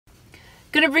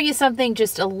Gonna bring you something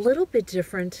just a little bit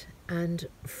different and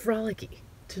frolicky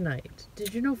tonight.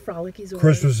 Did you know Frolicy's away?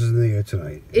 Christmas is in the air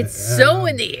tonight. It's so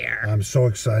in the air. I'm so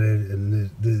excited, and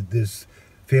this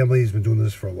family has been doing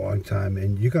this for a long time,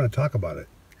 and you're going to talk about it.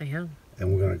 I am.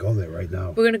 And we're going to go there right now.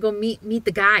 We're going to go meet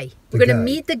the guy. We're going to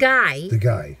meet the guy. The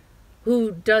guy.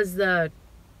 Who does the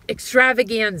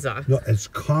extravaganza. No, it's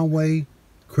Conway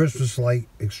Christmas Lights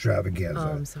Extravaganza.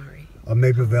 Oh, I'm sorry. On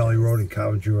Maple Valley Road in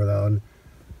Coventry, Rhode Island.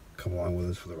 Come along with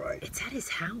us for the ride. It's at his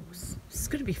house. This is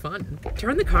going to be fun.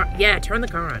 Turn the car. Yeah, turn the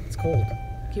car on. It's cold.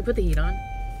 Can you put the heat on?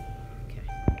 Okay.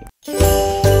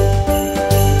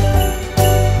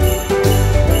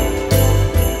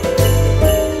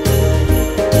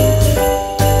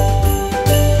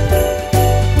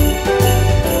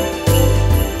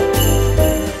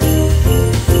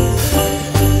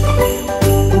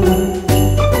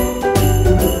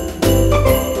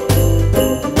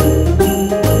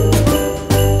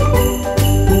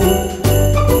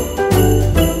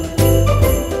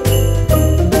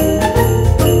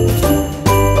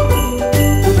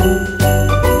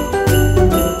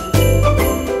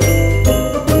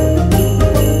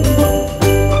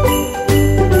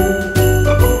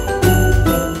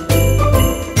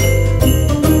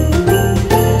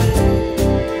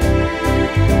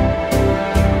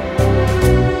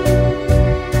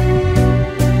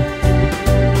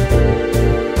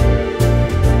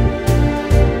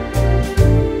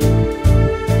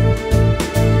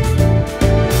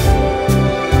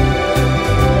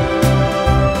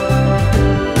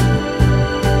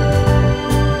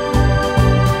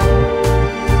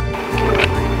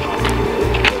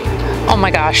 Oh my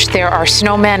gosh, there are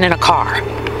snowmen in a car.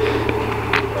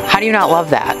 How do you not love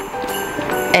that?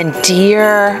 And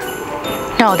deer.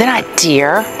 No, they're not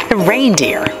deer. They're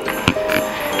reindeer.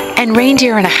 And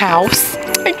reindeer in a house.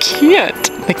 I can't.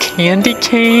 The candy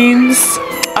canes.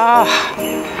 Ah,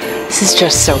 oh, this is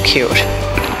just so cute. You're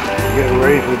getting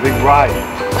ready for the big ride.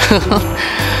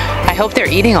 I hope they're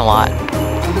eating a lot.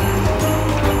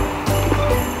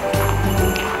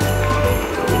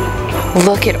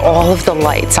 Look at all of the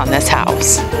lights on this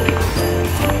house.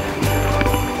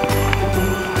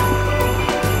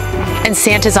 And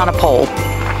Santa's on a pole.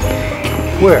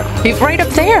 Where? He's right up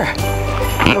there.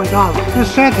 Oh my God, where's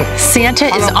Santa? Santa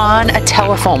is on a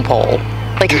telephone pole.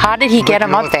 Like, how did he get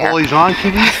him up there? Pole he's on,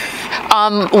 Kiki?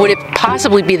 Would it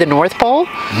possibly be the North Pole?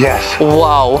 Yes.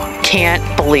 Whoa, can't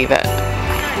believe it.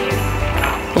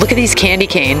 Look at these candy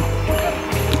cane.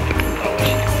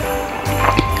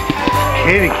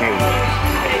 Candy cane.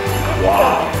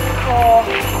 Wow.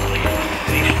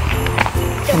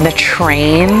 And the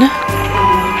train.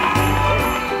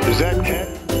 Is that Ted?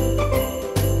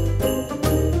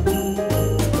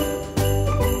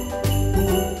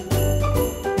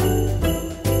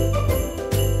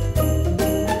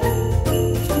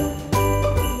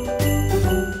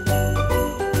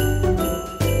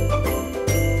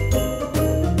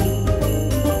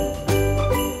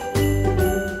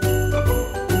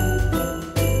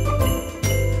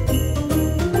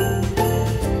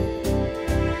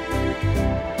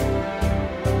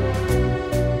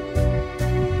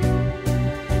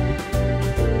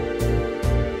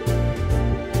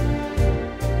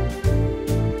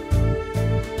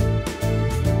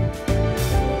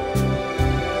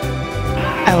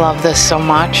 I love this so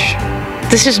much.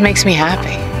 This just makes me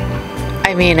happy.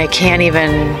 I mean, I can't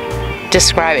even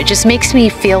describe it. It just makes me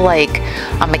feel like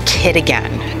I'm a kid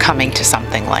again coming to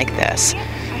something like this.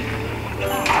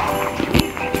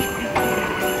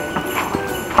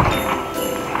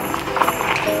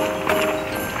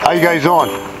 How you guys doing?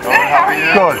 Good, how are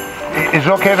you? Good. Is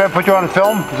it okay if I put you on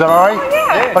film? Is that all right?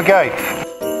 Yeah. Okay.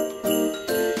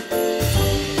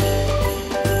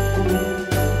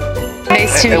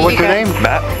 Nice to meet you. And what's your name?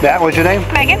 Matt. Matt, what's your name?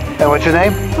 Megan. And what's your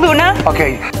name? Luna.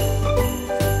 Okay.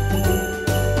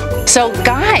 So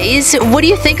guys, what do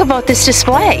you think about this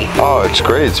display? Oh, it's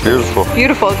great. It's beautiful.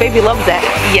 Beautiful. Baby loves it.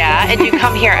 Yeah, and you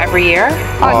come here every year?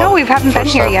 No, we haven't been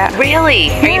here yet. Really?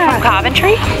 Are you from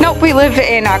Coventry? Nope, we live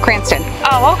in Cranston.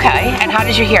 Oh, okay. And how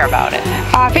did you hear about it?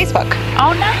 Facebook.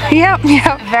 Oh, nice. Yep.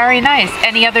 Very nice.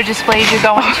 Any other displays you're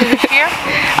going to this year?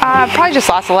 Probably just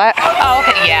Ocelot. Oh,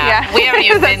 okay. Yeah. We haven't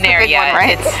even been there yet. One,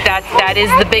 right? That is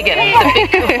the big one, the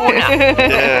big kahuna.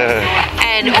 Yeah.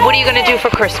 And what are you going to do for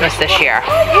Christmas this year?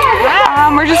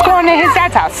 We're just going to his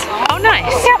dad's house. Oh,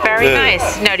 nice. Very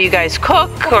nice. Now, do you guys cook,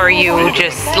 or are you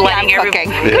just letting everyone?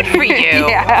 Good for you.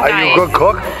 Yeah. Are you a good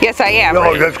cook? Yes, I am.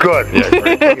 No, that's good.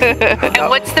 And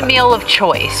what's the meal of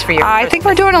choice for your I think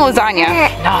we're doing a lasagna.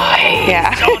 Nice.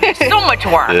 Yeah. So there's so much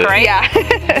work, right? Yeah.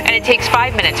 And it takes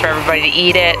 5 minutes for everybody to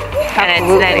eat it, and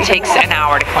then it takes an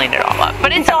hour to clean it all up.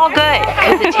 But it's all good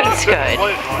because it tastes good.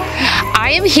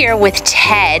 I am here with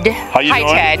Ted. How you doing?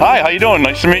 Ted. Hi, how you doing?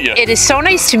 Nice to meet you. It is so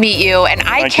nice to meet you, and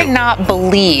I Thank you. cannot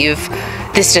believe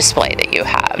this display that you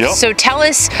have. Yep. So tell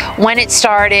us when it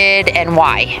started and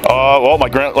why. Well,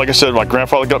 like I said, my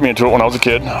grandfather got me into it when I was a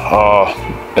kid,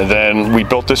 and then we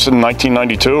built this in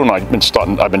 1992, and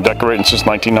I've been decorating since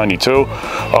 1992.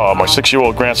 My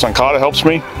 6-year-old grandson Carter helps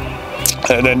me.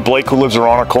 And then Blake, who lives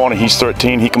around our corner, he's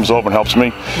 13. He comes over and helps me.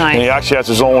 Nice. And he actually has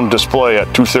his own display at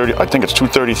 230. I think it's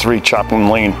 233 Chaplain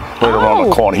Lane, right around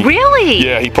the corner. Really?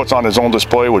 Yeah, he puts on his own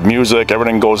display with music.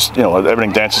 Everything goes,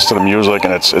 everything dances to the music,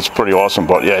 and it's pretty awesome.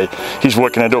 But yeah, he's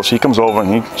working at it, so he comes over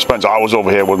and he spends hours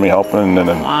over here with me helping. And then,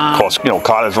 of course,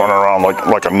 Carter's running around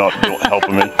like a nut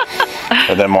helping me.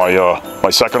 And then my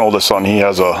second oldest son, he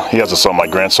has a son, my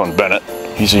grandson Bennett.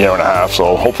 He's a year and a half,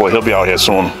 so hopefully he'll be out here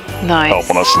soon. Nice.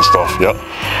 Helping us and stuff. Yep.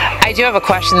 I do have a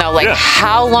question though. Like, Yeah.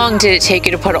 how long did it take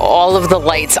you to put all of the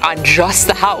lights on just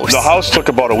the house? The house took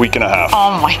about a week and a half.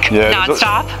 Oh my god! Yeah,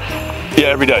 Non-stop? Yeah,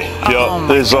 every day. Oh my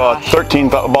There's gosh.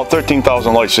 about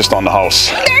 13,000 lights just on the house.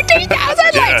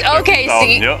 13,000 lights. Yeah, Okay, 13,000,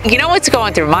 see, yeah. you know what's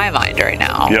going through my mind right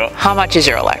now? Yeah. How much is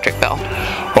your electric bill?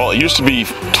 Well, it used to be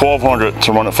 $1,200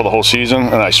 to run it for the whole season,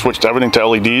 and I switched everything to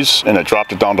LEDs, and it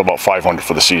dropped it down to about $500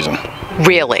 for the season.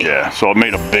 Really? Yeah, so it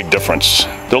made a big difference.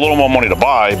 They're a little more money to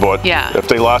buy, but Yeah. if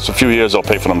they last a few years, they'll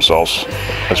pay for themselves.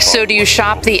 That's So do you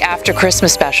shop the after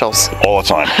Christmas specials? all the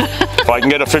time. If I can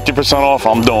get a 50% off,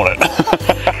 I'm doing it.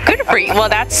 Good for you. Well,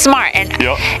 that's smart. And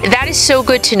Yep. that is so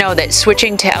good to know that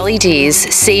switching to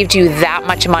LEDs saved you that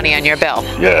much money on your bill.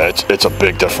 Yeah, it's a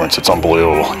big difference. It's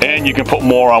unbelievable. And you can put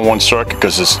more on one circuit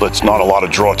because it's not a lot of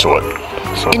draw to it.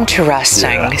 So,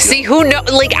 Interesting. Yeah. See, who know?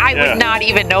 Like, I Yeah. would not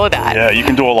even know that. yeah, you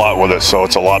can do a lot with it, so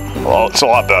it's a lot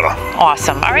better.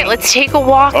 Awesome. All right, let's take a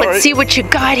walk. All Let's right. see what you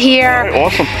got here. All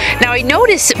right, awesome. Now, I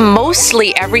notice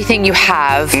mostly everything you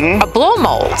have are blow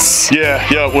molds.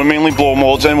 Yeah, we're mainly blow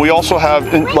molds, and we also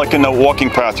have, like in the walking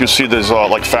path, you'll see there's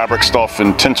like fabric stuff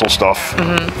and tinsel stuff.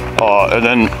 And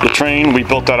then the train, we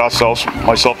built that ourselves,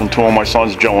 myself and two of my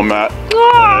sons, Joe and Matt.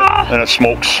 And it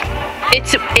smokes.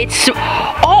 It's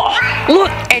oh, look,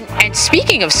 and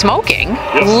speaking of smoking,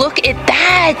 Yes. look at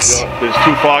that. There's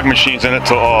 2 fog machines in it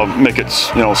to make it,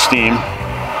 steam.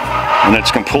 And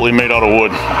it's completely made out of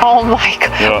wood. Oh my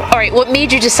god. Yeah. All right, what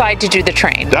made you decide to do the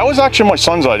train? That was actually my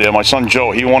son's idea. My son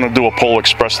Joe, he wanted to do a Polar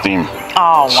Express theme. Oh,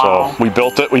 wow. So we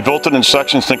built it. We built it in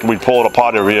sections, thinking we'd pull it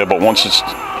apart every year. But once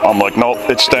I'm like, nope,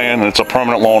 it's staying. And it's a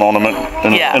permanent lawn ornament.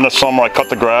 And Yeah. in the summer, I cut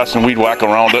the grass and weed whack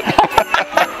around it.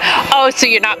 Oh, so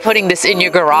you're not putting this in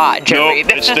your garage? Nope,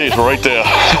 every- it stays right there.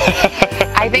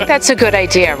 I think that's a good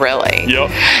idea, really. Yep.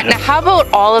 Now, how about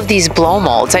all of these blow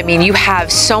molds? I mean, you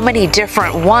have so many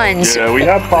different ones. Yeah, we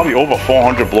have probably over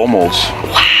 400 blow molds.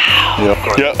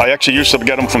 Wow. Yeah, I actually used to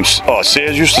get them from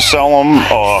Sears. Used to sell them.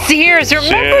 Sears,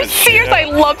 remember Sears? yeah. I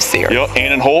love Sears. Yeah,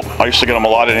 Ann and Hope. I used to get them a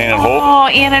lot at Ann and Hope. Oh,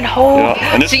 Ann and Hope.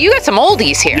 Yeah, and this- So you got some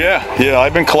oldies here. Yeah,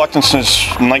 I've been collecting since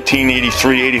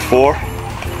 1983, 84.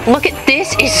 Look at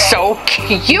this, is so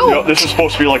cute. Yeah, this is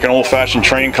supposed to be like an old-fashioned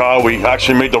train car. We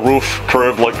actually made the roof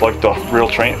curved like the real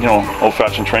train,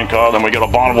 old-fashioned train car. Then we got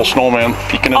a Bonneville snowman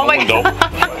peeking in the my window.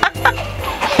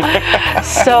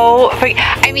 So,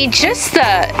 I mean, just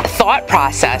the thought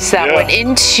process that Yeah. went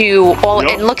into all,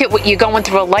 Yep. and look at what you're going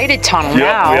through a lighted tunnel Yeah,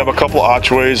 now. we have a couple of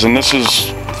archways, and this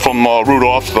is from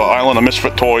Rudolph, the Island of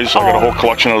Misfit Toys. I got a whole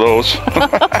collection of those.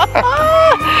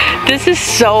 This is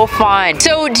so fun.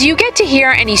 So, do you get to hear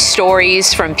any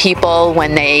stories from people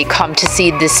when they come to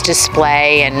see this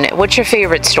display? And what's your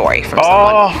favorite story from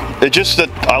someone? It's just that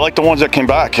I like the ones that came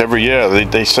back every year.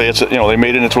 They say it's they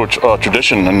made it into a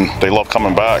tradition, and they love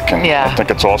coming back. And Yeah. I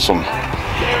think it's awesome.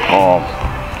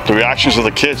 The reactions of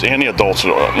the kids and the adults,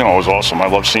 was awesome. I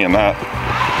love seeing that.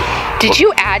 Did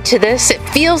you add to this? It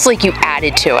feels like you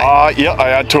added to it. Yeah, I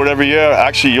add to it every year.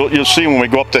 Actually, you'll see when we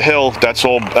go up the hill. That's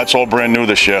all brand new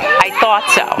this year. I thought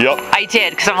so. Yep. I did,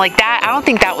 because I'm like, that. I don't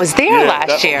think that was there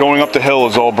last year. Going up the hill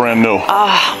is all brand new.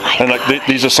 Oh my And like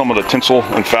these are some of the tinsel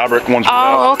and fabric ones. We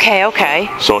have. Oh, okay.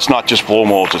 So it's not just blow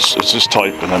molds. It's this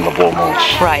type and then the blow molds.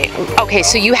 Right. Okay,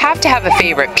 so you have to have a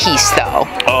favorite piece, though.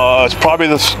 It's probably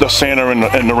the Santa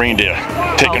and the reindeer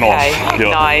taking Okay, off. Yeah,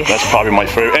 nice. That's probably my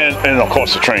favorite. And of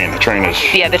course the train. The train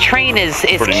is. Yeah, the train is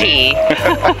pretty key.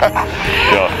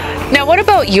 Yeah. Now, what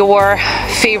about your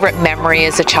favorite memory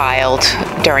as a child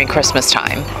during Christmas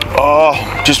time?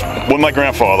 Just with my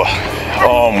grandfather.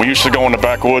 We used to go in the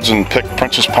backwoods and pick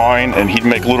Princess Pine, and he'd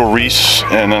make little wreaths,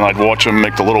 and then I'd watch him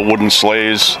make the little wooden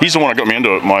sleighs. He's the one that got me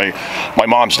into it, my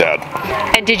mom's dad.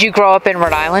 And did you grow up in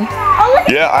Rhode Island?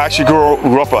 Yeah, I actually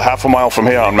grew up a half a mile from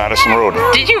here on Madison Road.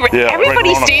 Did you? Yeah, Everybody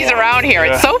right stays around here.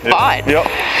 Yeah, It's so fun.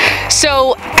 Yeah.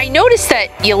 So I noticed that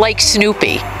you like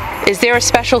Snoopy. Is there a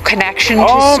special connection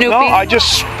to Snoopy? No, I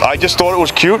just thought it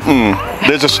was cute, and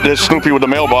there's Snoopy with the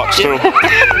mailbox too.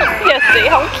 Yes, see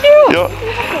how cute.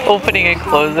 Yeah. Opening and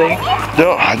closing.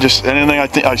 Yeah,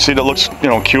 anything I see that looks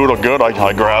cute or good,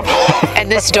 I grab.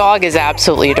 And this dog is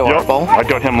absolutely adorable. Yep. I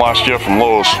got him last year from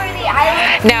Lowe's.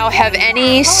 Now, have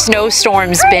any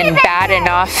snowstorms been bad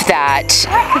enough that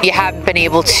you haven't been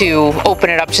able to open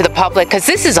it up to the public? Because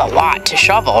this is a lot to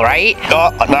shovel, right?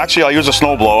 Actually, I use a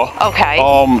snowblower. Okay.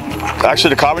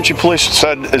 Actually, the Coventry police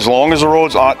said as long as the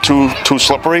roads aren't too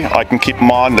slippery, I can keep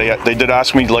them on. They did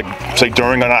ask me, like, say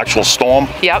during an actual storm.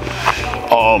 Yep.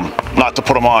 Not to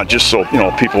put them on, just so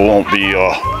people won't be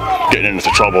getting into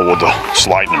trouble with the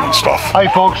sliding and stuff. Hi,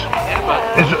 folks.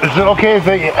 Is it okay if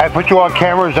I put you on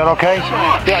camera? Is that okay?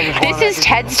 Yeah. This is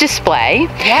Ted's display.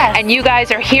 Yes. And you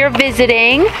guys are here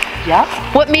visiting. Yep.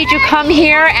 What made you come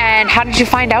here, and how did you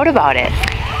find out about it?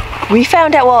 We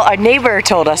found out, well, our neighbor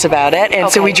told us about it, and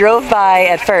so we drove by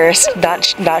at first,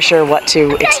 not sure what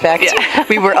to expect. Yeah.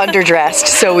 We were underdressed,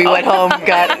 so we went home,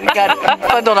 got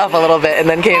bundled up a little bit, and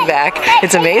then came back.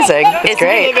 It's amazing. It's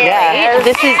great. Yeah.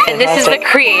 This is the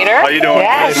creator. How you doing?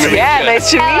 Yes. Nice to meet you. Yeah.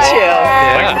 Nice to meet you.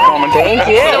 Thanks for coming. Thank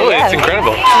you. Absolutely, Yeah. it's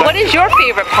incredible. What is your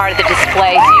favorite part of the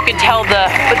display, so you can tell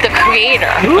the creator?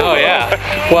 Oh yeah.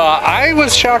 Well, I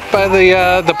was shocked by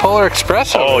the Polar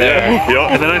Express over there.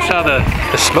 Yeah. And then I saw the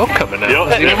smoke coming out.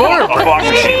 Yep. It was even more A impressive. box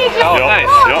machine. Oh, Yep.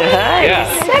 nice. Yep.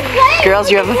 Yeah. Girls,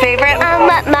 you have a favorite?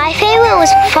 My favorite was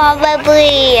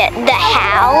probably the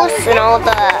house and all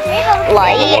the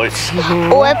lights,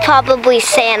 or probably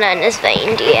Santa and his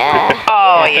reindeer.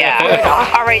 Oh,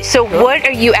 yeah. All right, so what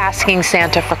are you asking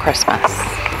Santa for Christmas?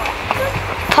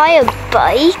 Probably a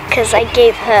bike, because I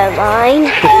gave her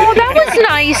mine. Oh, that was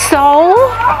nice, though.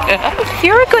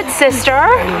 You're a good sister.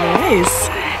 Nice.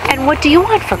 And what do you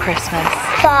want for Christmas?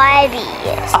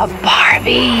 Barbies. A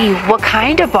Barbie. What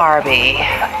kind of Barbie?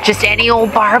 Just any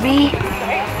old Barbie?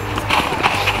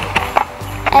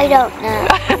 I don't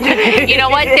know. You know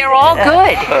what? They're all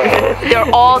good. They're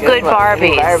all good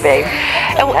Barbies. Barbie.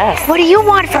 And what do you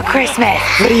want for Christmas?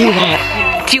 What do you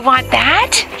want? Do you want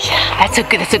that? Yeah.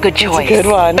 That's a good choice. Good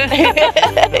one.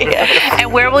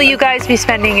 And where will you guys be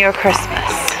spending your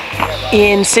Christmas?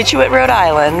 In Situate, Rhode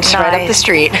Island, right up the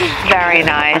street. Very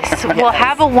nice. Well,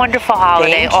 have a wonderful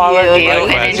holiday, Thank all you. of you,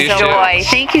 Likewise, and you too. enjoy.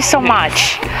 Thank you so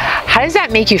much. How does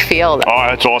that make you feel, though? Oh,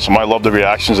 that's awesome. I love the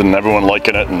reactions and everyone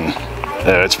liking it, and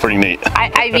yeah, it's pretty neat.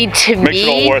 I mean, to Makes me, it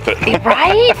all worth it.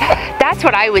 Right? That's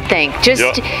what I would think.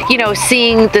 Just,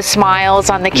 seeing the smiles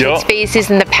on the kids'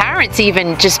 faces and the parents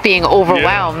even just being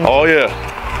overwhelmed. Yeah. Oh, yeah.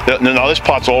 Now this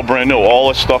pot's all brand new. All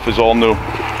this stuff is all new.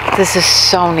 This is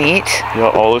so neat.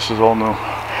 Yeah, all this is all new.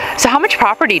 So how much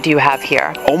property do you have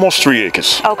here? Almost 3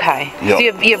 acres. Okay. Yep. So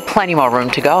you have plenty more room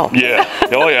to go. Yeah.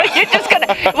 Oh, yeah.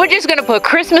 We're just gonna put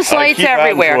Christmas lights I keep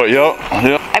adding to everywhere. it.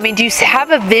 Yep. I mean, do you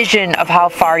have a vision of how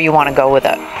far you want to go with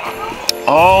it?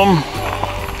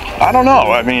 I don't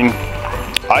know. I mean,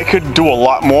 I could do a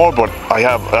lot more, but I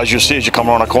have, as you see, as you come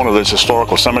around the corner, there's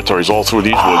historical cemeteries all through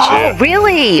these woods here. Oh,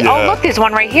 really? Yeah. Oh, look, there's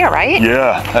one right here, right?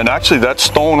 Yeah, and actually that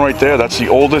stone right there, that's the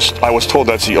oldest, I was told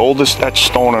that's the oldest etched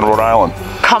stone in Rhode Island.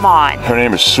 Come on. Her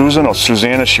name is Susan or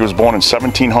Susanna. She was born in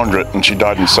 1700 and she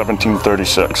died in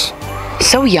 1736.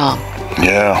 So young.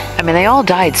 Yeah. I mean, they all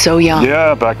died so young.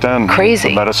 Yeah, back then. Crazy.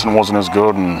 The medicine wasn't as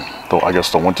good, and I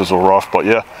guess the winters were rough, but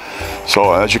yeah.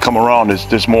 So as you come around,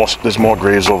 there's more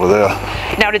graves over there.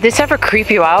 Now, did this ever creep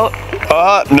you out?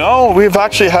 No, we've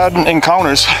actually had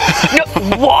encounters.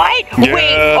 No, what? Yeah,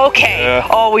 Wait, okay. yeah.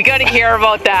 Oh, we got to hear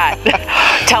about that.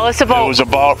 Tell us about. It was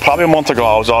about probably a month ago.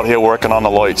 I was out here working on the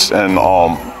lights, and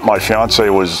my fiance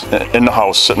was in the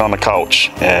house sitting on the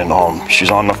couch, and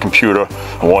she's on the computer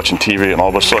and watching TV, and all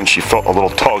of a sudden she felt a little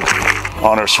tug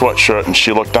on her sweatshirt, and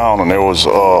she looked down, and there was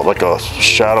like a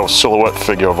shadow silhouette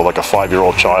figure of like a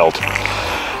 5-year-old child.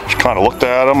 She kind of looked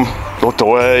at him, looked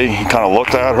away, he kind of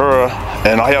looked at her,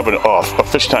 and I have a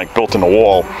fish tank built in the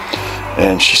wall,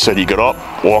 and she said he got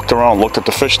up, walked around, looked at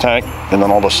the fish tank, and then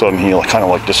all of a sudden he kind of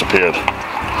like disappeared.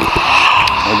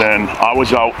 And then I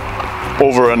was out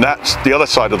over on the other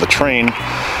side of the train,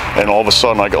 and all of a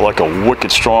sudden I got like a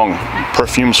wicked strong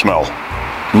perfume smell.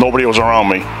 Nobody was around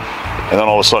me, and then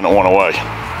all of a sudden it went away.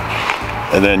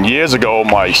 And then years ago,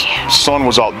 my son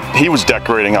was out, he was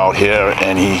decorating out here,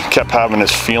 and he kept having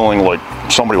this feeling like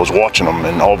somebody was watching him,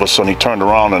 and all of a sudden he turned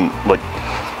around and like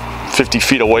 50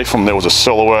 feet away from him, there was a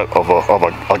silhouette of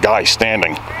a guy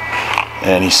standing.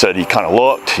 And he said he kind of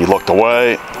looked, he looked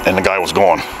away, and the guy was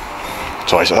gone.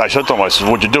 So I said to him, I said,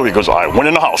 what'd you do? He goes, I went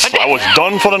in the house. I was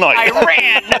done for the night. I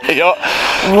ran. Yep.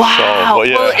 Wow. So,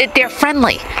 yeah. Well, they're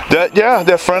friendly. Yeah,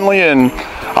 they're friendly, and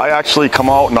I actually come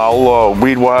out and I'll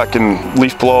weed whack and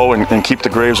leaf blow and keep the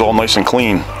graves all nice and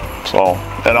clean. So,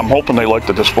 and I'm hoping they like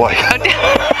the display.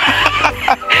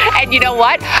 And you know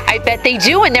what? I bet they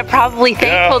do, and they're probably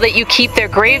thankful that you keep their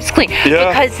graves clean. Yeah.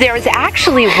 Because there's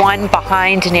actually one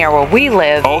behind near where we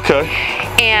live. Okay.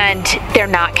 And they're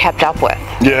not kept up with.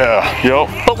 Yeah, yep.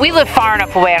 But we live far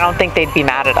enough away, I don't think they'd be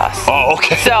mad at us. Oh,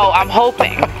 okay. So I'm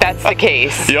hoping that's the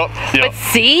case. Yep. But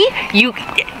see,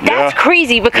 that's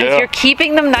crazy because you're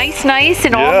keeping them nice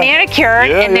and all manicured,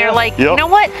 and they're like, you know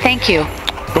what? Thank you.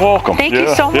 You're welcome. Thank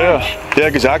you so much. Yeah,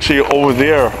 because actually over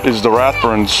there is the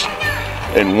Rathburns,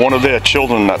 and one of their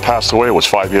children that passed away was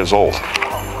 5 years old.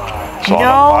 So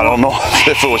I don't know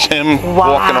if it was him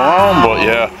walking around, but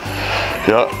yeah.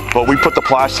 But we put the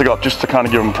plastic up just to kind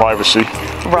of give them privacy.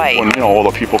 Right. When all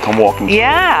the people come walking.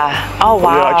 Yeah. Oh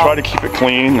wow. Yeah, I try to keep it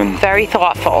clean and very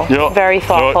thoughtful. Yep. Very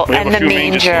thoughtful. Yep. And the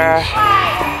manger.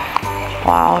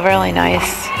 Wow, really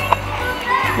nice.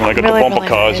 And I got the bumper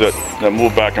cars that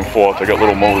move back and forth. They got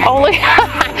little motors. Oh, look.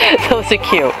 Those are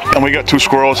cute. And we got 2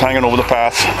 squirrels hanging over the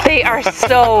path. They are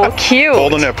so cute.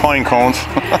 Holding their pine cones.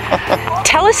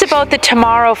 Tell us about the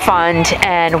Tomorrow Fund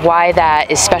and why that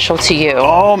is special to you.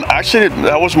 Actually,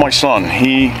 that was my son.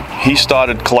 He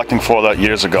started collecting for that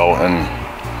years ago, and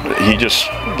he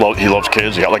loves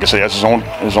kids. He got, like I say, he has his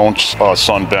own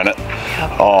son Bennett.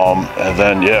 And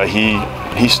then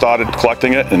he started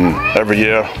collecting it, and every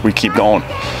year we keep going.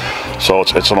 So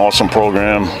it's an awesome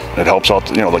program. It helps out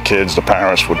the kids, the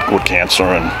parents with cancer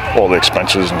and all the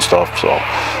expenses and stuff. So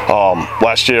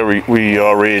last year we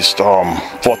raised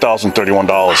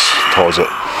 $4,031 towards it.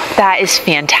 That is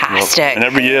fantastic. Yep. And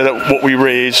every year what we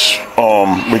raise,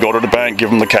 we go to the bank,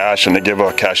 give them the cash, and they give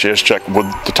a cashier's check with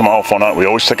the Tomorrow Fund on it. We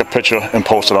always take a picture and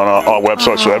post it on our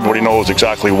website so everybody knows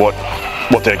exactly what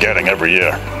they're getting every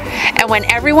year. And when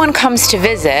everyone comes to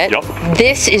visit,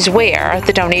 this is where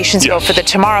the donations go for the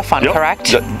Tomorrow Fund,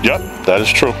 correct? Yep, that is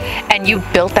true. And you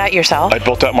built that yourself? I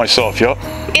built that myself, yep.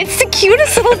 It's the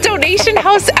cutest little donation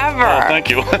house ever. Oh, thank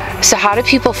you. So how do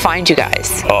people find you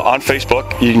guys? On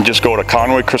Facebook, you can just go to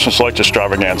Conway Christmas Lights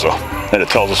Extravaganza, and it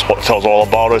tells all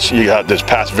about us. There's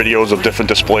past videos of different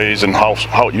displays and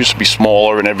how it used to be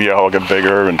smaller, and every year how it got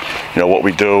bigger, and what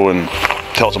we do, and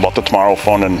tells about the Tomorrow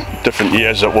Fund and different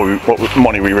years that what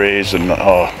money we raise and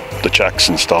the checks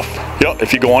and stuff.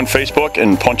 If you go on Facebook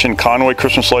and punch in Conway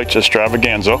Christmas Lights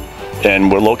Extravaganza,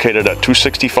 and we're located at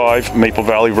 265 Maple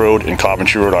Valley Road in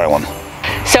Coventry, Rhode Island.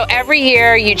 So every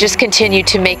year you just continue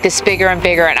to make this bigger and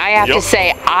bigger, and I have to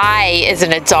say, I as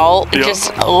an adult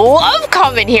just love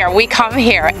coming here. We come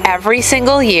here every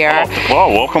single year. Oh,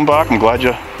 well, welcome back. I'm glad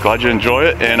you enjoy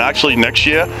it. And actually next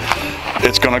year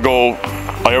it's going to go,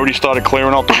 I already started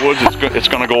clearing out the woods. It's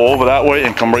going to go over that way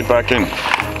and come right back in.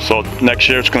 So next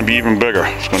year it's going to be even bigger.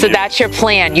 So that's your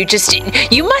plan.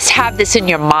 You must have this in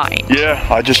your mind. Yeah,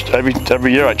 I just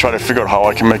every year I try to figure out how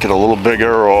I can make it a little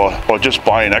bigger, or just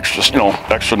buying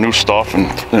extra new stuff and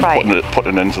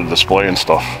putting it into the display and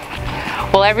stuff.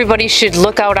 Well, everybody should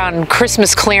look out on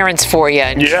Christmas clearance for you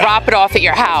and drop it off at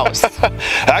your house.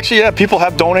 Actually, people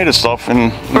have donated stuff,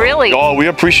 and really? Oh, we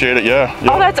appreciate it. Yeah.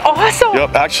 Oh, that's awesome.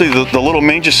 Yep. Actually, the little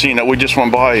manger scene that we just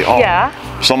went by.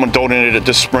 Someone donated it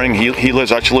this spring. He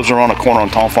actually lives around the corner on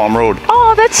Town Farm Road.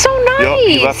 Oh, that's so nice.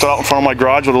 Yep. He left it out in front of my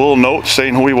garage with a little note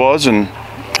saying who he was, and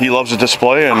he loves the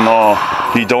display, and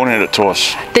he donated it to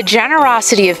us. The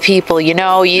generosity of people,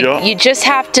 you just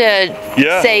have to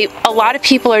say a lot of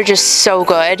people are just so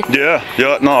good.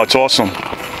 Yeah, no, it's awesome.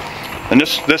 And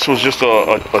this was just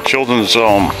a children's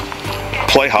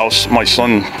playhouse. My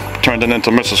son turned it into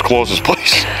Mrs. Claus's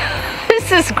place.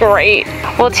 This is great.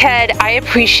 Well, Ted, I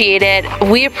appreciate it.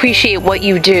 We appreciate what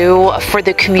you do for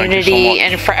the community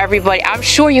and for everybody. I'm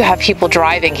sure you have people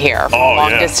driving here from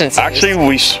long distances. Actually,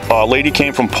 a lady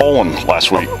came from Poland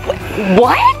last week.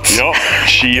 What? Yep.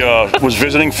 She was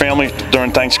visiting family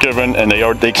during Thanksgiving, and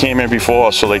they came in before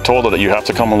us, so they told her that you have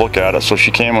to come and look at it. So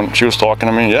she came and she was talking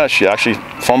to me. Yeah, she actually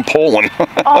from Poland.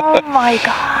 Oh my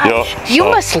God. Yep. You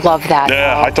must love that.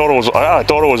 Yeah, though. I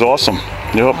thought it was awesome.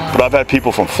 Yep. But I've had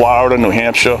people from Florida, New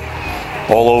Hampshire,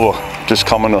 all over, just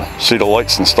coming to see the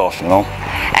lights and stuff, you know.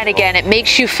 And again, it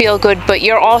makes you feel good, but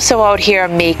you're also out here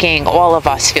making all of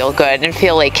us feel good and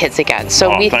feel like kids again.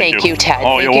 So we thank you, Ted.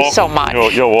 Oh, thank you so much.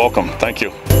 You're welcome. Thank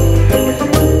you.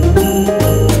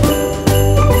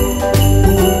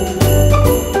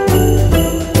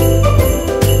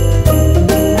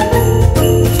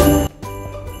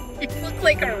 You look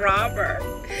like a robber.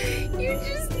 You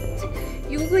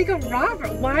look like a robber.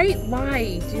 Why do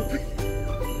you put...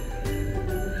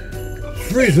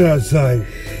 It's freezing outside.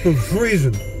 I'm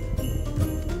freezing.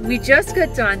 We just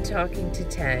got done talking to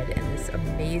Ted and this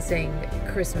amazing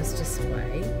Christmas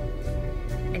display.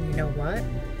 And you know what,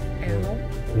 Al?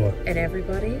 What? And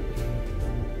everybody?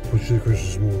 Push the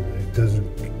Christmas moon. It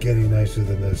doesn't get any nicer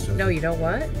than this. No, you know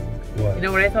what? What? You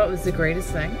know what I thought was the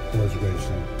greatest thing? What was the greatest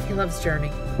thing? He loves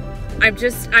Journey. I'm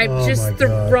just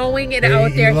God. throwing it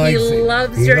out there. He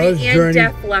loves Journey and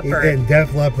Def Leppard. And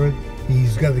Def Leppard.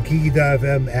 He's got the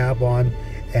Kiki.fm app on,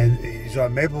 and he's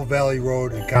on Maple Valley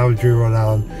Road in Coventry, Rhode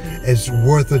Island. It's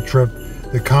worth a trip.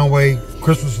 The Conway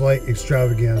Christmas Lights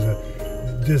Extravaganza.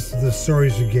 Just the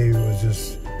stories he gave was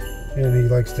just, and he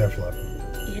likes Def Leppard.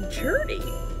 And Journey.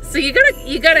 So you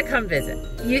gotta come visit.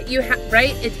 You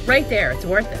right? It's right there. It's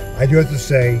worth it. I do have to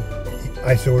say,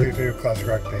 I said, what are your favorite classic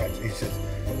rock bands? He says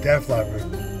Def Leppard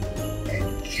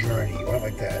and Journey. He went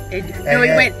like that.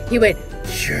 He went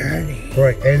Journey.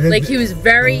 Right, and then, like he was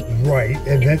very right,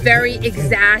 and then very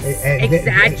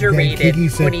exaggerated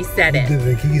when he said it.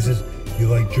 Then Kiki says, "You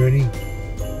like Journey?"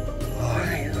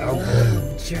 I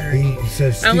love Journey. He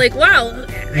says, I'm like, wow,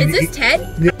 is this Ted?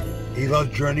 He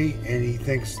loves Journey, and he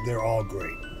thinks they're all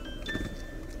great.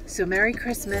 So Merry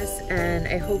Christmas, and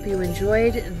I hope you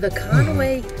enjoyed the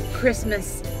Conway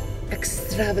Christmas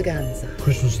Extravaganza.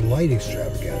 Christmas Light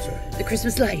Extravaganza. The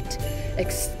Christmas Light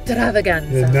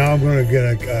Extravaganza. And now I'm going to get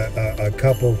a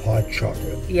cup of hot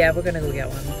chocolate. Yeah, we're going to go get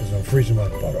one. Because I'm freezing my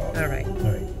butt off. All right.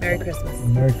 Merry Christmas.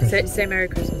 Merry Christmas. Say Merry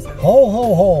Christmas now. Ho,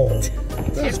 ho, ho.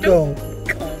 Let's go.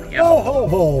 Ho, ho,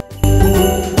 ho.